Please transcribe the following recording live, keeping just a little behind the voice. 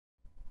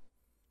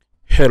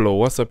Hello,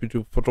 what's up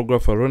YouTube?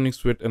 Photographer running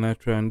sweat and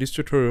actually in this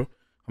tutorial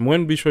I'm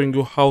going to be showing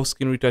you how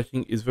skin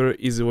retouching is very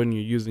easy when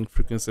you're using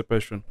frequency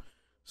separation.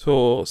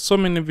 So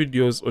many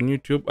videos on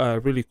YouTube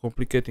are really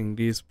complicating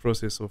this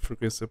process of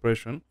frequency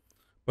separation,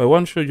 but I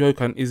want to show you how you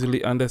can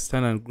easily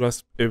understand and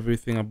grasp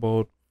everything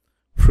about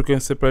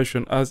frequency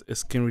separation as a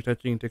skin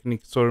retouching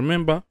technique. So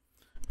remember,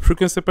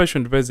 frequency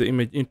separation divides the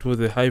image into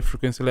the high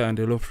frequency layer and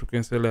the low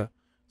frequency layer,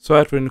 so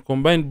that when you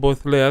combine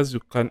both layers you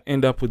can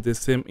end up with the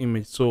same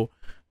image. So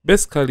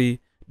basically,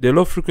 the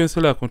low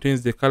frequency layer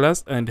contains the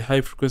colors and the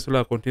high frequency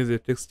layer contains the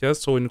textures.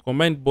 So when you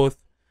combine both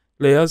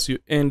layers, you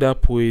end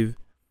up with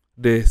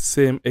the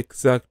same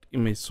exact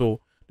image. So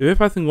the very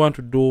first thing you want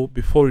to do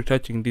before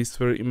retouching this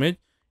very image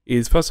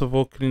is first of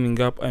all cleaning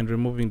up and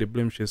removing the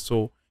blemishes.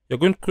 So you're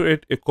going to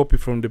create a copy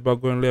from the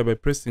background layer by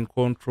pressing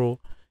Ctrl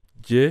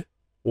J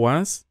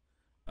once,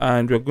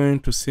 and we're going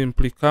to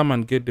simply come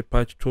and get the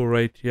patch tool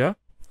right here.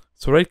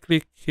 So right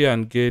click here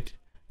and get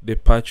the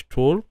patch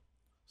tool.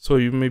 So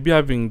you may be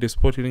having the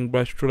spot healing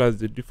brush tool as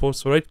the default.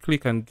 So right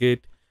click and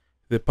get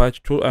the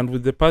patch tool, and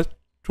with the patch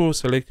tool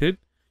selected,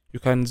 you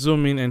can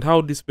zoom in. And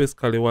how this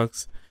basically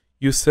works,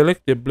 you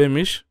select the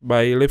blemish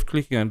by left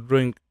clicking and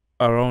drawing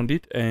around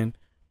it and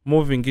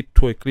moving it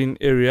to a clean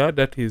area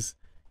that is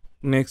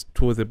next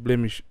to the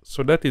blemish.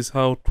 So that is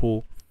how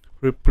to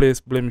replace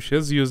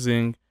blemishes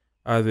using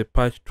the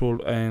patch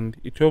tool, and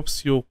it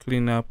helps you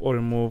clean up or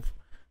remove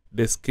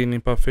the skin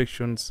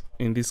imperfections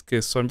in this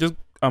case. So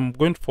I'm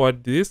going to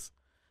forward this,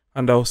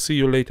 and I'll see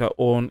you later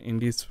on in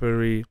this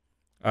very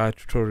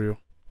tutorial.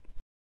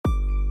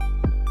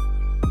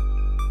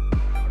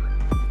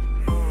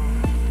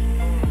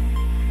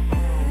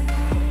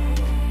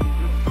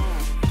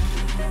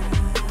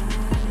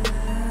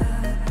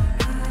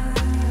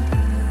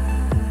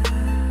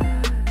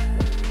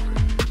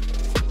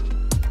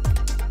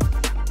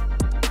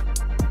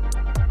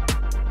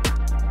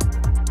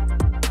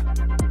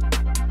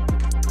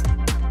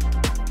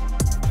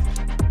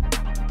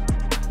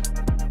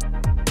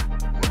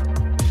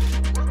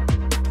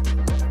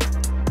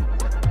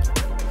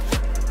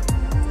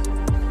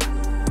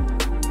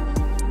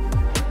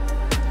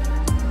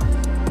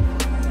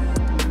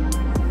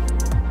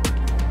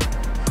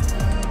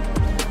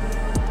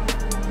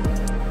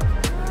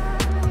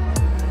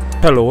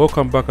 Hello,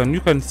 welcome back, and you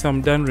can see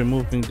I'm done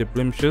removing the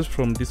blemishes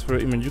from this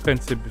very image. You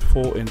can see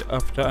before and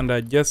after, and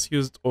I just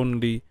used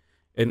only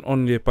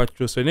a patch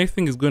tool. So next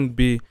thing is going to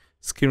be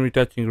skin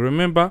retouching.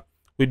 Remember,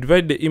 we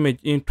divide the image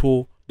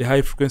into the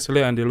high frequency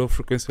layer and the low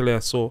frequency layer.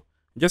 So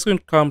I'm just going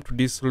to come to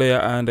this layer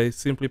and I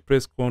simply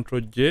press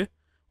Ctrl J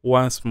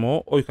once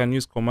more, or you can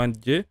use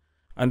Command J,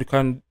 and you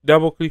can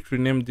double click to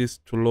rename this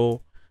to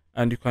low,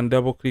 and you can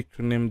double click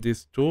to name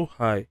this to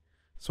high.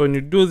 So when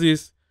you do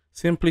this,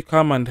 simply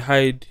come and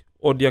hide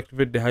or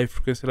deactivate the high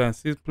frequency layer and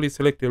simply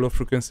select the low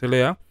frequency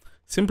layer.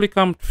 Simply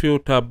come to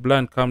filter, blur,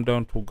 and come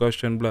down to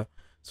Gaussian blur.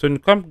 So when you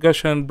come to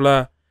Gaussian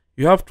blur,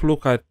 you have to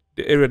look at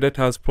the area that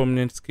has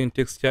prominent skin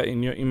texture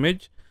in your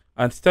image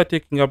and start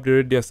taking up the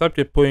radius up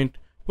to a point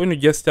when you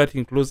just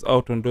starting close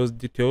out on those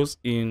details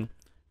in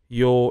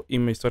your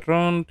image. So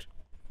around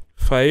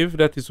 5,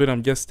 that is when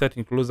I'm just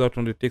starting close out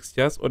on the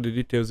textures or the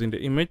details in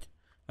the image.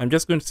 I'm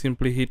just going to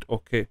simply hit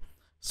OK.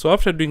 So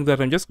after doing that,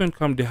 I'm just going to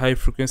come to the high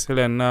frequency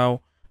layer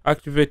now,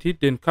 activate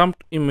it, then come to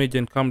image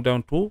and come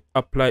down to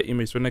apply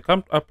image. So when I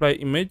come to apply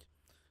image,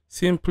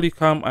 simply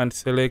come and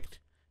select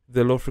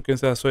the low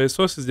frequency layer. So a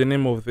source is the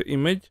name of the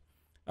image,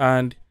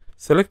 and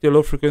select the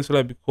low frequency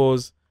layer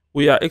because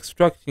we are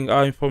extracting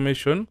our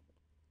information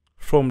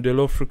from the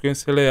low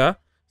frequency layer.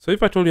 So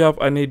if I told you have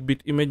an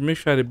 8-bit image, make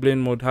sure the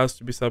blend mode has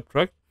to be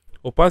subtract,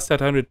 opacity at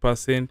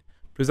 100%,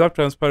 preserve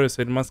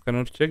transparency and mask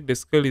cannot check, the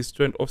scale is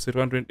 2 and offset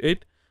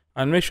 128,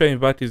 and make sure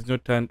invert is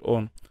not turned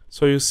on.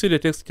 So you see the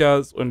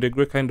textures on the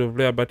gray kind of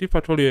layer. But if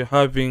at all you're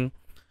having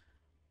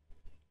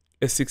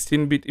a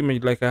 16-bit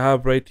image like I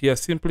have right here,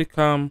 simply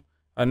come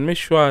and make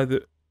sure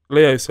the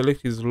layer you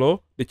select is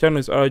low, the channel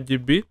is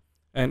RGB,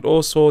 and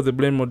also the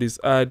blend mode is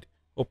add,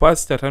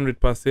 opacity at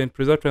 100%,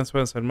 preserve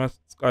transparency and mask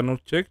are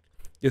not checked,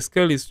 the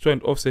scale is 2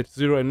 and offset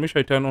 0, and make sure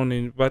you turn on the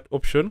invert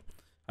option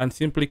and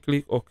simply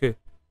click OK.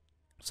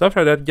 So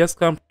after that, just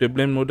come to the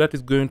blend mode that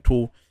is going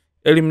to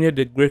eliminate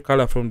the gray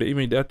color from the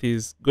image that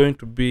is going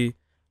to be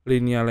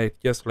linear light,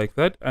 just like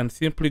that, and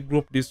simply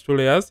group these two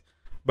layers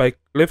by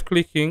left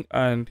clicking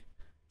and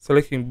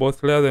selecting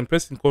both layers and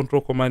pressing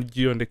Ctrl Command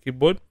G on the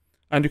keyboard,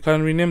 and you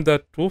can rename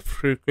that to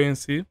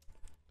frequency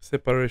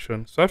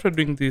separation. So after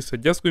doing this,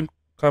 you're just going to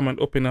come and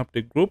open up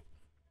the group,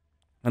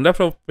 and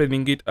after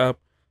opening it up,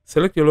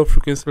 select your low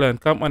frequency layer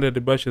and come under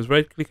the brushes,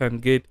 right click and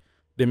get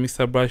the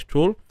mixer brush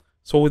tool.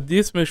 So with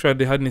this, make sure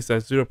the hardness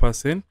is at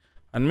 0%,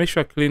 and make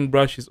sure clean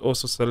brush is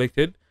also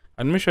selected,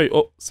 and make sure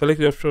you select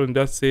the option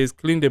that says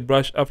clean the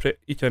brush after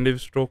each and every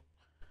stroke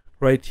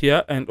right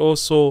here. And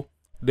also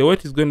the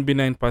weight is going to be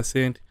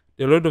 9%,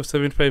 the load of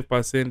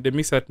 75%, the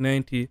mix at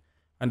 90%,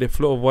 and the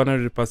flow of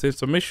 100%.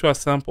 So make sure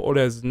sample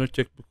order is not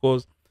checked,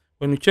 because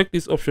when you check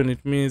this option,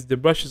 it means the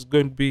brush is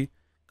going to be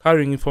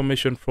carrying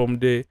information from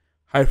the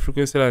high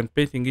frequency and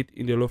painting it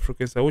in the low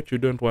frequency, which you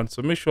don't want.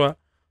 So make sure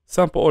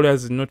sample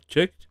areas is not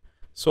checked.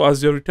 So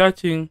as you're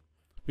retouching,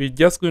 we're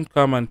just going to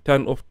come and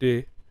turn off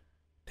the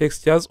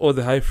textures or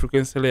the high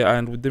frequency layer,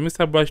 and with the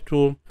Mr. Brush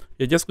tool,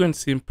 you're just going to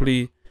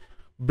simply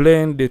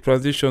blend the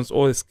transitions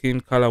or the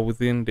skin color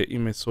within the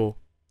image. So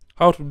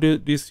how to do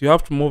this, you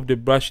have to move the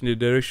brush in the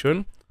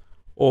direction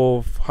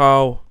of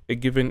how a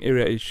given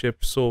area is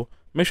shaped. So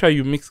make sure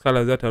you mix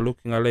colors that are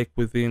looking alike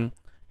within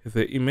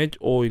the image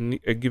or in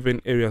a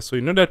given area. So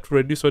in order to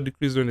reduce or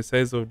decrease on the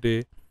size of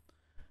the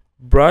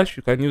brush,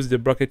 you can use the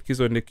bracket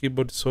keys on the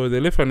keyboard. So the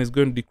left one is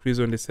going to decrease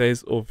on the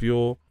size of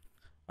your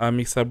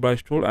mixer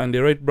brush tool, and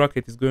the right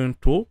bracket is going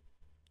to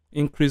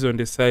increase on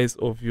the size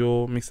of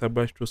your mixer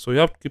brush tool. So you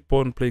have to keep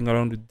on playing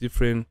around with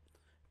different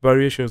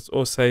variations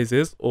or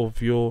sizes of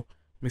your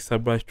mixer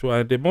brush tool,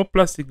 and the more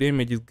plastic the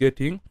image is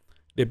getting,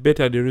 the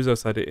better the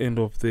results at the end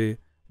of the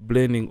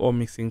blending or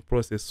mixing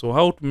process. So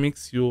how to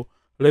mix, you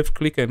left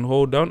click and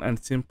hold down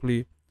and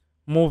simply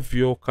move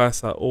your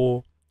cursor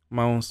or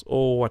mouse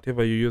or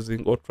whatever you're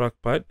using or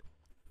trackpad,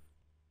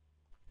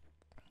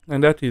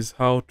 and that is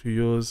how to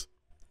use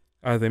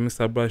the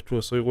mixer brush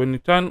tool. So when you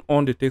turn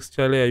on the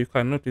texture layer, you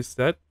can notice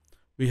that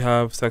we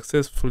have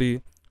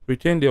successfully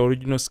retained the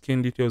original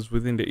skin details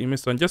within the image.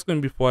 So I'm just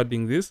going to be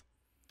forwarding this,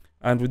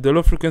 and with the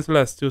low frequency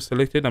layer still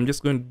selected, I'm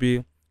just going to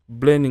be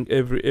blending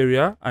every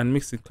area and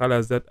mixing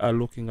colors that are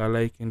looking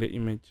alike in the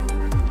image.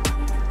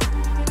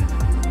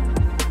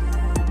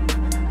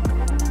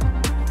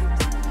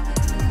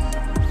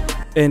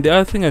 And the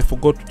other thing I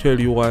forgot to tell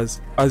you was,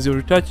 as you're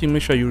retouching,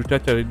 make sure you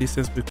retouch at a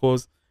distance,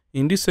 because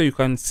in this way you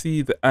can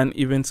see the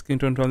uneven skin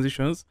tone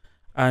transitions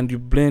and you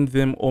blend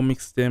them or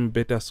mix them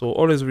better. So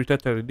always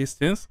retouch at a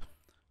distance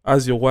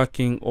as you're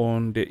working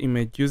on the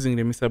image using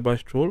the Mr.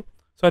 Brush tool,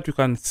 so that you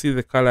can see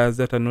the colors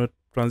that are not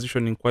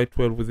transitioning quite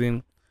well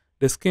within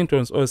the skin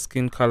tones or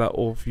skin color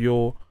of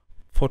your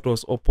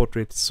photos or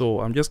portraits.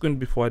 So I'm just going to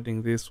be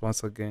forwarding this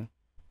once again.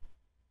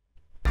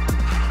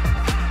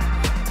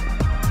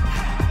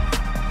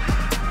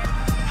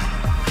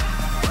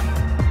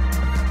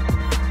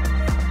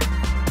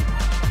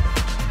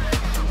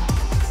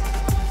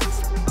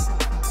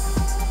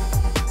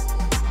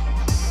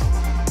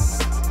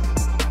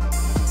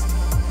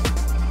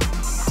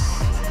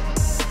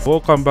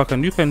 Welcome back,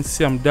 and you can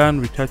see I'm done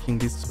retouching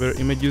this very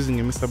image using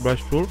a Mr.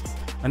 Brush tool,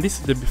 and this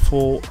is the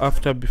before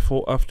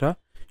after.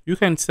 You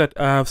can see that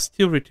I have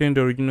still retained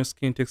the original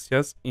skin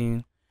textures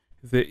in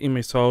the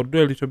image. So I'll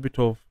do a little bit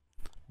of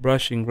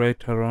brushing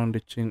right around the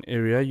chin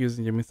area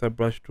using the Mr.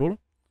 Brush tool,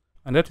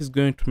 and that is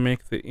going to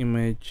make the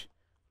image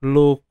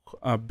look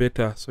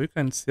better. So you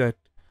can see that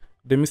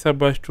the Mr.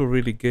 Brush tool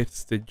really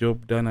gets the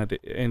job done at the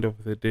end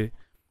of the day.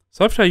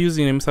 So after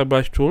using the Mr.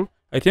 Brush tool,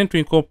 I tend to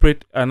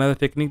incorporate another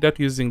technique, that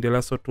using the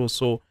lasso tool.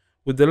 So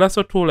with the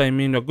lasso tool, I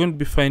mean, we're going to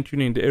be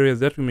fine-tuning the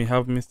areas that we may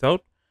have missed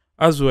out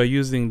as we are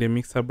using the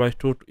Mixer Brush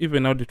tool to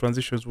even out the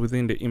transitions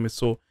within the image.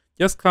 So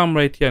just come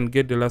right here and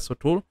get the lasso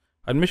tool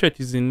and make sure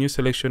it is in new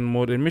selection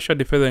mode, and make sure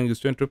the feathering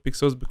is 22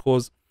 pixels,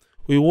 because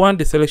we want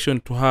the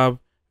selection to have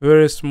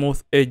very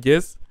smooth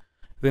edges.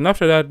 Then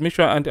after that, make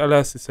sure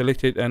anti-alias is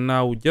selected, and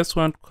now we just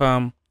want to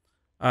come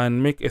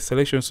and make a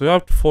selection. So you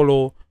have to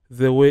follow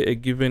the way a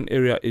given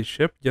area is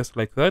shaped, just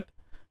like that.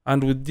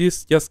 And with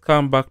this, just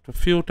come back to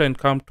filter and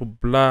come to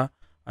blur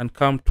and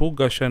come to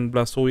Gaussian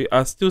blur. So we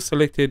are still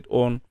selected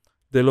on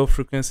the low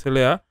frequency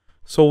layer.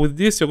 So with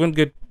this, you're going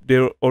to get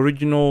the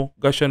original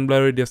Gaussian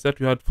blur radius that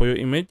you had for your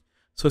image.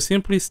 So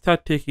simply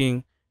start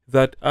taking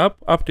that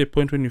up to a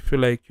point when you feel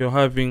like you're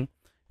having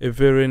a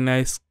very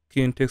nice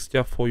skin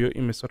texture for your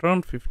image. So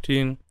around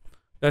 15,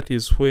 that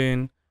is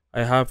when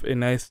I have a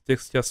nice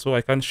texture. So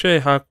I can share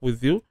a hack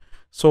with you.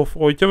 So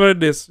for whichever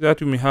radius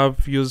that you may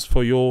have used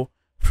for your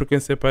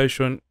frequency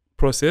separation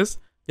process,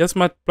 just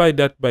multiply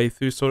that by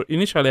 3. So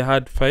initially I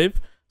had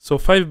 5, so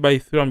 5 by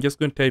 3, I'm just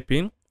going to type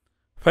in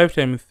 5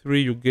 times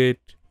 3, you get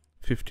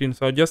 15.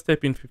 So I'll just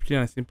type in 15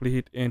 and simply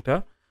hit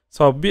enter.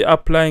 So I'll be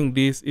applying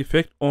this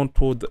effect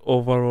onto the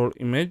overall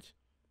image.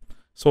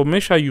 So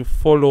make sure you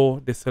follow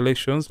the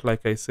selections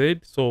like I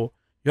said. So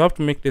you have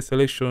to make the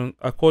selection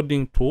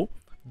according to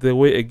the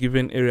way a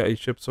given area is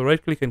shaped. So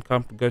right click and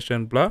come to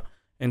Gaussian blur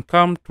and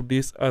come to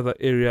this other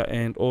area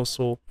and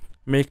also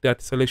make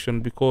that selection,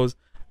 because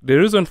the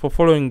reason for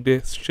following the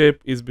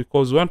shape is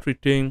because we want to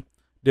retain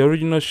the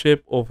original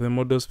shape of the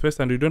model's face,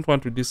 and we don't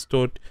want to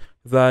distort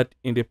that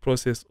in the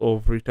process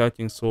of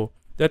retouching. So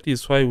that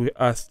is why we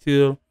are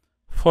still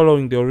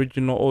following the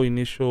original or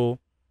initial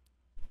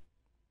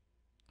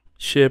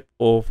shape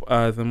of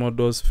the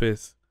model's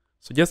face.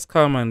 So just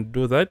come and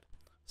do that.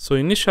 So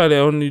initially I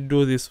only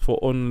do this for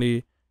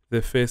only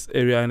the face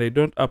area, and I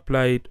don't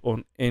apply it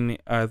on any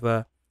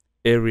other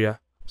area.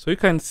 So you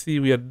can see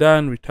we are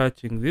done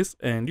retouching this,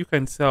 and you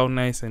can see how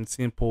nice and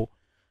simple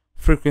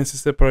frequency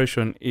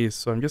separation is.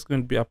 So I'm just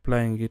going to be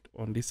applying it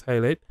on this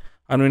highlight,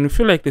 and when you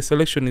feel like the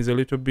selection is a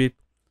little bit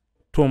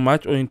too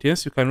much or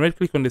intense, you can right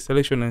click on the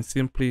selection and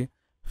simply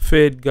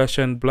fade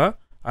Gaussian blur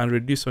and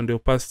reduce on the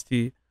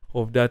opacity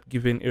of that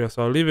given area.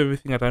 So I'll leave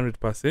everything at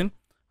 100%,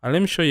 and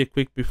let me show you a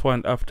quick before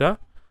and after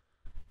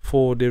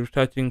for the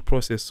retouching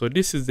process. So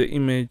this is the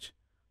image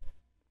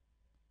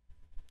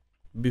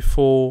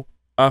before,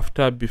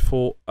 after,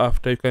 before,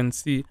 after. You can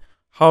see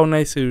how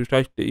nicely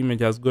retouched the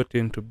image has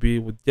gotten to be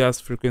with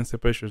just frequency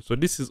separation. So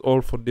this is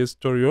all for this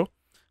tutorial.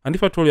 And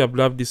if at all you have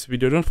loved this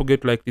video, don't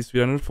forget to like this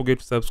video and don't forget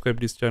to subscribe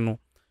to this channel.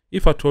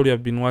 If at all you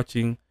have been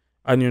watching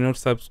and you're not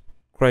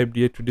subscribed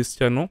yet to this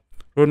channel,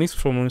 Ronix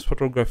from Ronix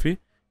Photography,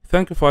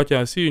 thank you for watching.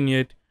 I'll see you in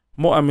yet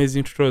more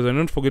amazing tutorials, and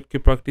don't forget to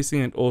keep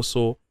practicing and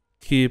also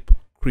keep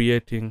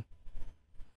creating.